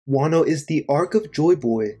Wano is the arc of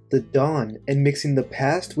Joyboy, the dawn, and mixing the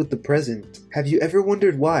past with the present. Have you ever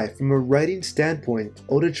wondered why, from a writing standpoint,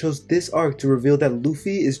 Oda chose this arc to reveal that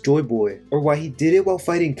Luffy is Joyboy? Or why he did it while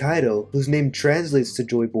fighting Kaido, whose name translates to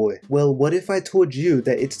Joyboy? Well, what if I told you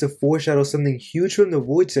that it's to foreshadow something huge from the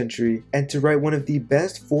Void Century, and to write one of the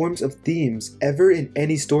best forms of themes ever in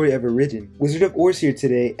any story ever written? Wizard of Oars here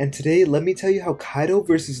today, and today let me tell you how Kaido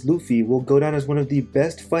vs Luffy will go down as one of the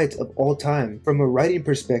best fights of all time, from a writing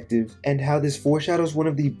perspective, and how this foreshadows one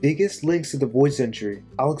of the biggest links to the Void Century.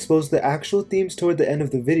 I'll expose the actual themes toward the end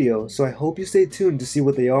of the video, so I hope you stay tuned to see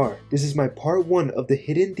what they are. This is my part 1 of the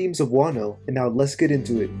hidden themes of Wano, and now let's get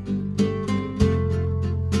into it.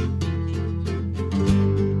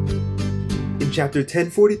 In chapter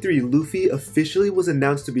 1043, Luffy officially was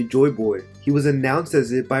announced to be Joyboy. He was announced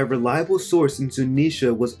as it by a reliable source, and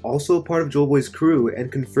Zunisha was also a part of Joyboy's crew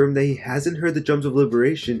and confirmed that he hasn't heard the drums of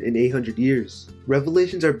liberation in 800 years.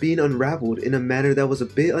 Revelations are being unraveled in a manner that was a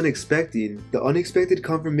bit unexpected. The unexpected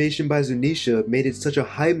confirmation by Zunisha made it such a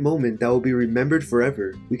hype moment that will be remembered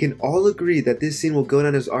forever. We can all agree that this scene will go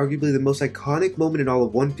down as arguably the most iconic moment in all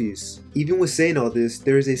of One Piece. Even with saying all this,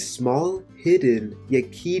 there is a small, hidden,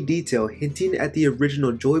 yet key detail hinting at the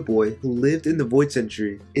original Joyboy who lived in the Void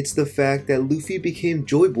Century. It's the fact that Luffy became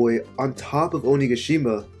Joyboy on top of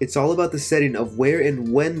Onigashima. It's all about the setting of where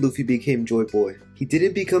and when Luffy became Joyboy. He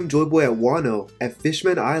didn't become Joyboy at Wano, at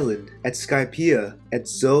Fishman Island, at Skypiea, at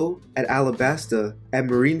Zoe, at Alabasta, at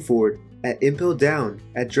Marineford, at Impel Down,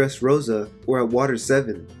 at Dressrosa, or at Water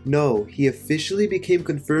 7. No, he officially became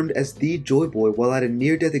confirmed as the Joyboy while at a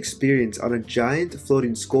near-death experience on a giant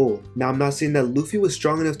floating skull. Now, I'm not saying that Luffy was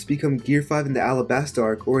strong enough to become Gear 5 in the Alabasta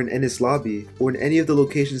arc or in Enies Lobby or in any of the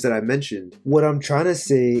locations that I mentioned. What I'm trying to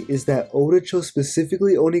say is that Oda chose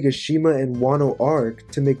specifically Onigashima and Wano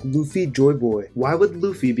arc to make Luffy Joyboy. Why would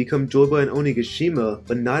Luffy become Joyboy in Onigashima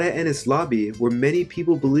but not at Enies Lobby where many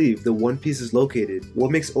people believe the One Piece is located?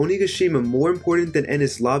 What makes Onigashima more important than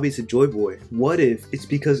Enies Lobby to Joyboy? What if it's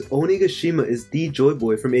because Onigashima is the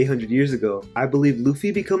Joyboy from 800 years ago? I believe Luffy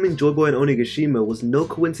becoming Joyboy in Onigashima was no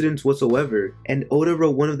coincidence whatsoever, and Oda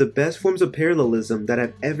wrote one of the best forms of parallelism that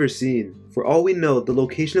I've ever seen. For all we know, the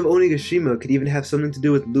location of Onigashima could even have something to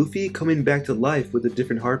do with Luffy coming back to life with a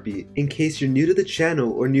different heartbeat. In case you're new to the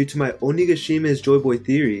channel or new to my Onigashima is Joyboy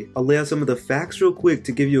theory, I'll lay out some of the facts real quick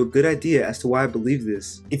to give you a good idea as to why I believe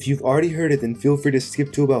this. If you've already heard it, then feel free to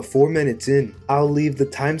skip to about 4 minutes in. I'll leave the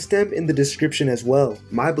timestamp in the description as well.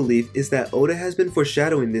 My belief is that Oda has been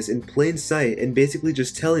foreshadowing this in plain sight and basically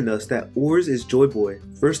just telling us that Oars is Joyboy.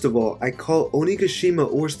 First of all, I call Onigashima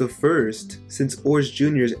Oars the First, since Oars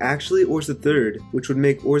Jr. is actually Oars the Third, which would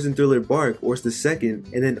make Oars in Thriller Bark Oars the Second,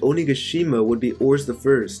 and then Onigashima would be Oars the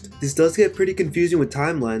First. This does get pretty confusing with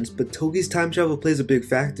timelines, but Togi's time travel plays a big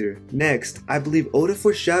factor. Next, I believe Oda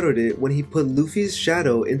foreshadowed it when he put Luffy's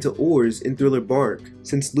shadow into Oars in Thriller Bark.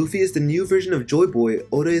 Since Luffy is the new version of Joyboy,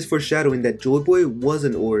 Oda is foreshadowing that Joyboy was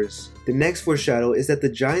an Oars. The next foreshadow is that the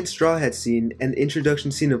giant straw hat scene and the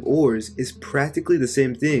introduction scene of Oars is practically the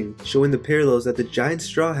same thing, showing the parallels that the giant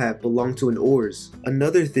straw hat belonged to an Oars.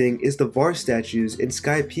 Another thing is the Var statues in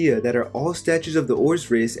Skypiea that are all statues of the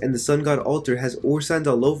Oars race, and the Sun God altar has Oars signs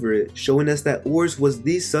all over it, showing us that Oars was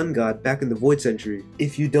the Sun God back in the Void Century.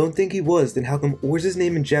 If you don't think he was, then how come Oars'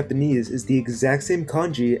 name in Japanese is the exact same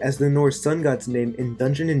kanji as the Norse Sun God's name in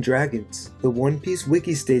Dungeons and Dragons? The One Piece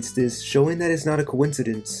wiki states this, showing that it's not a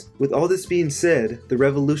coincidence. With all this being said, the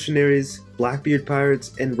Revolutionaries, Blackbeard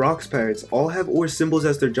Pirates, and Rocks Pirates all have Oars symbols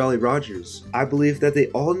as their Jolly Rogers. I believe that they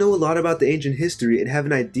all know a lot about the ancient history and have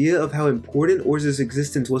an idea of how important Oars'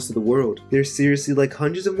 existence was to the world. There's seriously like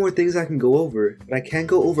hundreds of more things I can go over, but I can't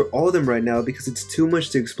go over all of them right now because it's too much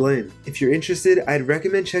to explain. If you're interested, I'd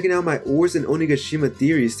recommend checking out my Oars and Onigashima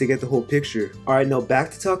theories to get the whole picture. Alright, now back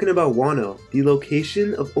to talking about Wano. The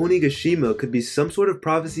location of Onigashima could be some sort of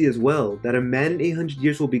prophecy as well, that a man in 800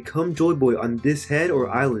 years will become Joyboy on this head or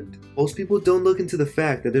island. Most people don't look into the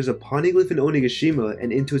fact that there's a poneglyph in Onigashima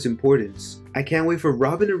and into its importance. I can't wait for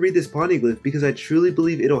Robin to read this poneglyph because I truly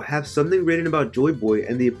believe it'll have something written about Joyboy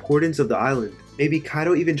and the importance of the island. Maybe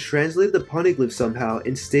Kaido even translated the poneglyph somehow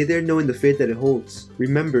and stayed there knowing the fate that it holds.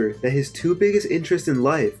 Remember that his two biggest interests in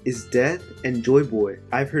life is death and Joyboy.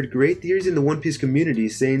 I've heard great theories in the One Piece community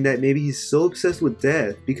saying that maybe he's so obsessed with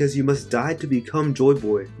death because you must die to become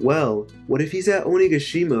Joyboy. Well, what if he's at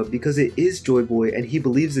Onigashima because it is Joyboy and he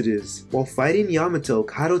believes it is? While fighting Yamato,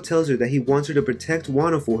 Kaido tells her that he wants her to protect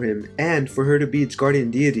Wano for him and for her to be its guardian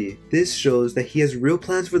deity. This shows that he has real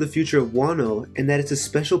plans for the future of Wano and that it's a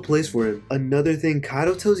special place for him. Another Another thing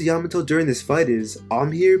Kaido tells Yamato during this fight is,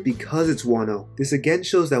 "I'm here because it's Wano." This again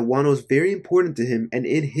shows that Wano is very important to him and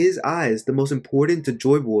in his eyes the most important to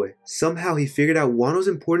Joyboy. Somehow he figured out Wano's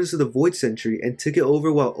importance to the Void Century and took it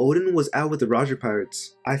over while Oden was out with the Roger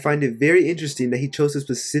Pirates. I find it very interesting that he chose to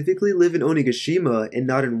specifically live in Onigashima and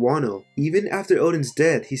not in Wano. Even after Oden's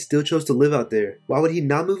death, he still chose to live out there. Why would he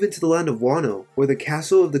not move into the land of Wano or the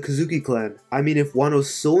castle of the Kozuki clan? I mean, if Wano's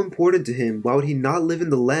so important to him, why would he not live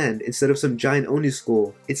in the land instead of some giant Oni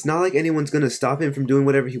skull? It's not like anyone's gonna stop him from doing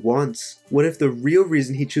whatever he wants. What if the real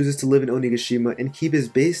reason he chooses to live in Onigashima and keep his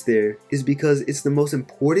base there is because it's the most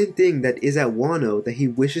important thing that is at Wano that he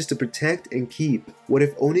wishes to protect and keep? What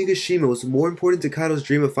if Onigashima was more important to Kaido's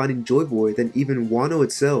dream of finding Joyboy than even Wano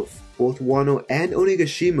itself? Both Wano and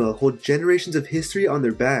Onigashima hold generations of history on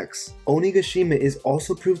their backs. Onigashima is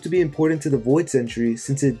also proved to be important to the Void Century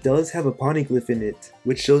since it does have a poneglyph in it,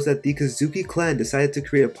 which shows that the Kozuki clan decided to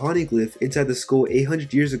create a poneglyph inside the skull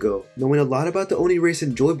 800 years ago. Knowing a lot about the Oni race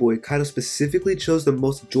and Joyboy, Kaido specifically chose the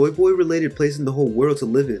most Joyboy related place in the whole world to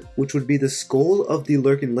live in, which would be the skull of the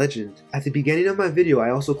Lurking Legend. At the beginning of my video, I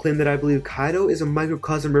also claimed that I believe Kaido is a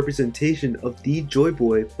microcosm representation of the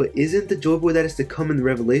Joyboy, but isn't the Joyboy that is to come in the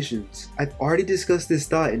Revelations. I've already discussed this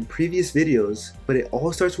thought in previous videos, but it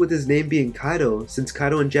all starts with his name being Kaido, since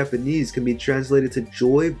Kaido in Japanese can be translated to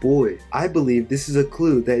Joy Boy. I believe this is a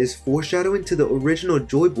clue that is foreshadowing to the original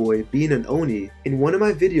Joyboy being an Oni. In one of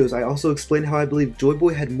my videos, I also explained how I believe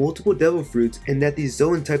Joyboy had multiple devil fruits and that the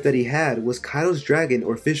Zoan type that he had was Kaido's dragon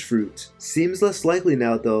or fish fruit. Seems less likely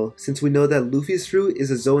now though, since we know that Luffy's fruit is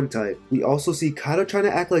a Zoan type. We also see Kaido trying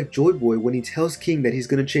to act like Joyboy when he tells King that he's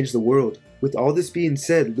gonna change the world. With all this being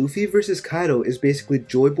said, Luffy versus Kaido is basically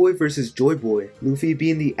Joyboy versus Joyboy. Luffy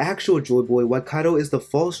being the actual Joyboy while Kaido is the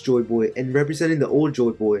false Joyboy and representing the old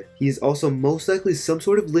Joyboy. He is also most likely some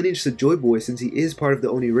sort of lineage to Joyboy since he is part of the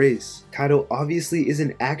Oni race. Kaido obviously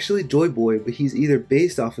isn't actually Joyboy, but he's either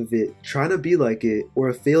based off of it, trying to be like it, or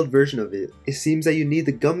a failed version of it. It seems that you need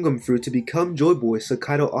the Gum Gum fruit to become Joyboy, so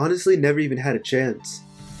Kaido honestly never even had a chance.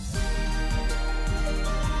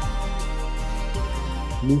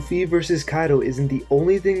 Luffy versus Kaido isn't the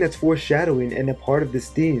only thing that's foreshadowing and a part of this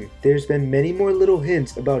theme. There's been many more little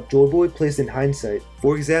hints about Joyboy placed in hindsight.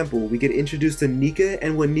 For example, we get introduced to Nika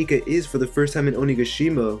and what Nika is for the first time in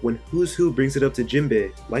Onigashima when Who's Who brings it up to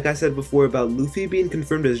Jinbei. Like I said before about Luffy being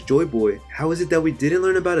confirmed as Joyboy, how is it that we didn't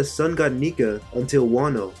learn about a sun god Nika until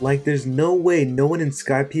Wano? Like there's no way no one in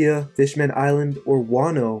Skypiea, Fishman Island, or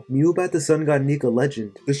Wano knew about the sun god Nika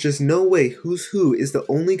legend. There's just no way Who's Who is the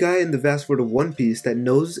only guy in the vast world of One Piece that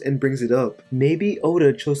knows and brings it up. Maybe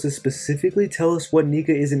Oda chose to specifically tell us what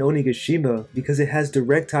Nika is in Onigashima because it has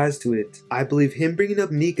direct ties to it. I believe him bringing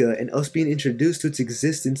up Nika and us being introduced to its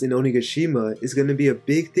existence in Onigashima is going to be a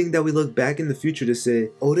big thing that we look back in the future to say,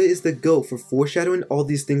 Oda is the GOAT for foreshadowing all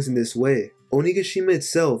these things in this way. Onigashima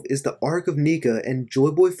itself is the arc of Nika and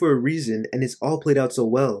Joyboy for a reason, and it's all played out so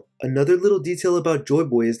well. Another little detail about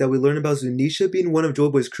Joyboy is that we learn about Zunisha being one of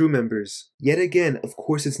Joyboy's crew members. Yet again, of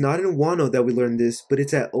course it's not in Wano that we learn this, but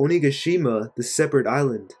it's at Onigashima, the separate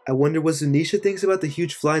island. I wonder what Zunisha thinks about the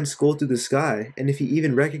huge flying skull through the sky, and if he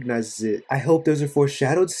even recognizes it. I hope there's a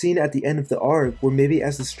foreshadowed scene at the end of the arc where maybe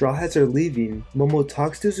as the Straw Hats are leaving, Momo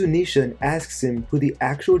talks to Zunisha and asks him who the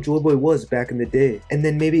actual Joyboy was back in the day. And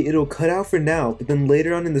then maybe it'll cut out for now, but then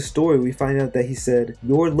later on in the story we find out that he said,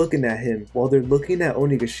 "You're looking at him," while they're looking at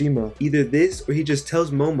Onigashima. Either this or he just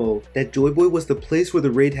tells Momo that Joyboy was the place where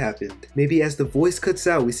the raid happened. Maybe as the voice cuts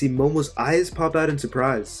out we see Momo's eyes pop out in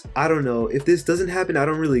surprise. I don't know, if this doesn't happen I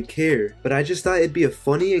don't really care, but I just thought it'd be a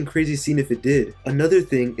funny and crazy scene if it did. Another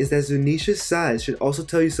thing is that Zunisha's size should also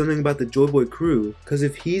tell you something about the Joyboy crew, cause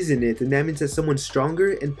if he's in it then that means that someone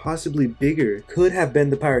stronger and possibly bigger could have been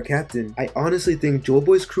the pirate captain. I honestly think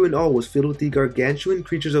Joyboy's crew and all was filled with the gargantuan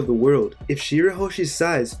creatures of the world. If Shirahoshi's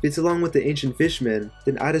size fits along with the ancient fishmen,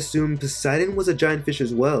 then I'd assume Poseidon was a giant fish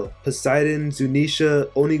as well. Poseidon, Zunisha,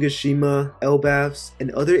 Onigashima, Elbafs, and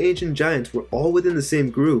other ancient giants were all within the same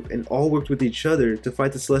group and all worked with each other to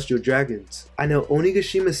fight the celestial dragons. I know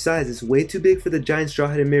Onigashima's size is way too big for the giant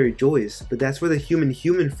straw-hatted Mary Joyce, but that's where the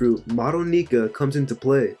human fruit, Model Nika, comes into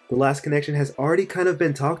play. The last connection has already kind of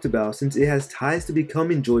been talked about since it has ties to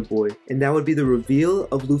becoming Joyboy, and that would be the reveal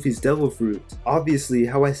of Luffy's devil fruit. Obviously,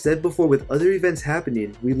 how I said before with other events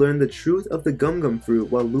happening, we learn the truth of the Gum Gum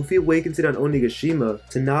fruit while Luffy awakens it on Onigashima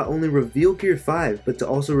to not only reveal Gear 5, but to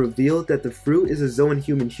also reveal that the fruit is a Zoan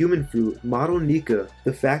human fruit, model Nika.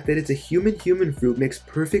 The fact that it's a human fruit makes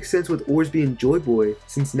perfect sense with Oars being Joyboy,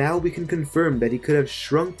 since now we can confirm that he could have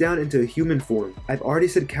shrunk down into a human form. I've already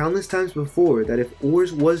said countless times before that if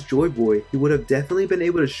Oars was Joyboy, he would have definitely been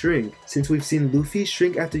able to shrink, since we've seen Luffy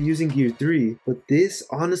shrink after using Gear 3, but this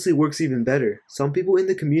honestly works even better. Some people in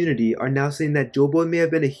the community are now saying that Joyboy may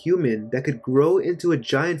have been a human that could grow into a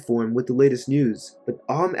giant form with the latest news, but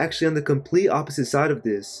I'm actually on the complete opposite side of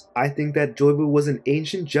this. I think that Joyboy was an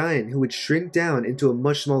ancient giant who would shrink down into a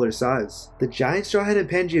much smaller size. The giant straw hat in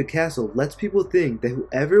Pangaea Castle lets people think that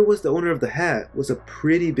whoever was the owner of the hat was a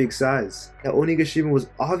pretty big size. Now Onigashima was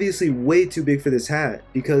obviously way too big for this hat,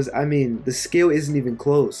 because I mean, the scale isn't even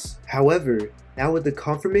close. However, now with the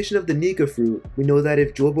confirmation of the Nika fruit, we know that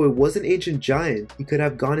if Joyboy was an ancient giant, he could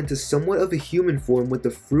have gone into somewhat of a human form with the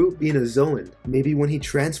fruit being a Zoan. Maybe when he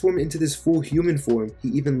transformed into this full human form, he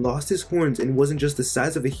even lost his horns and wasn't just the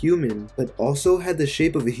size of a human, but also had the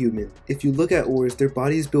shape of a human. If you look at Oars, their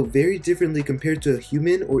body is built very differently compared to a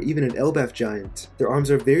human or even an Elbaf giant. Their arms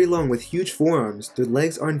are very long with huge forearms, their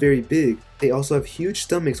legs aren't very big, they also have huge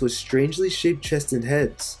stomachs with strangely shaped chests and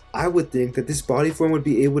heads. I would think that this body form would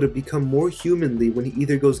be able to become more humanly when he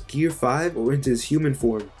either goes Gear 5 or into his human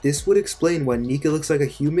form. This would explain why Nika looks like a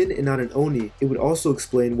human and not an Oni. It would also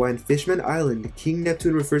explain why in Fishman Island, King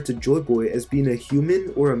Neptune referred to Joyboy as being a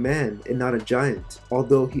human or a man and not a giant.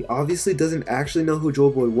 Although he obviously doesn't actually know who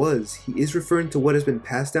Joyboy was, he is referring to what has been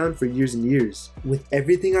passed down for years and years. With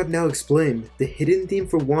everything I've now explained, the hidden theme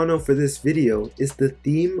for Wano for this video is the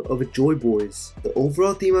theme of Joyboys. The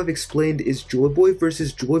overall theme I've explained is Joyboy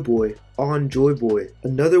versus Joyboy on Joyboy.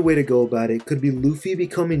 Another way to go about it could be Luffy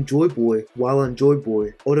becoming Joyboy while on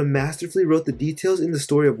Joyboy. Oda masterfully wrote the details in the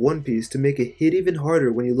story of One Piece to make it hit even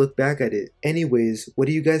harder when you look back at it. Anyways, what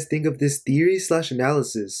do you guys think of this theory /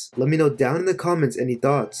 analysis? Let me know down in the comments any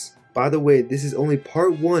thoughts. By the way, this is only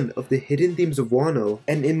part 1 of the hidden themes of Wano,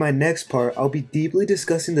 and in my next part, I'll be deeply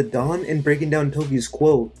discussing the dawn and breaking down Toki's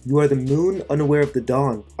quote, "You are the moon, unaware of the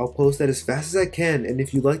dawn." I'll post that as fast as I can, and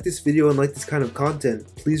if you like this video and like this kind of content,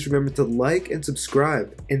 please remember to like and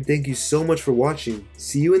subscribe. And thank you so much for watching.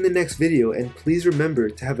 See you in the next video, and please remember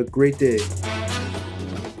to have a great day.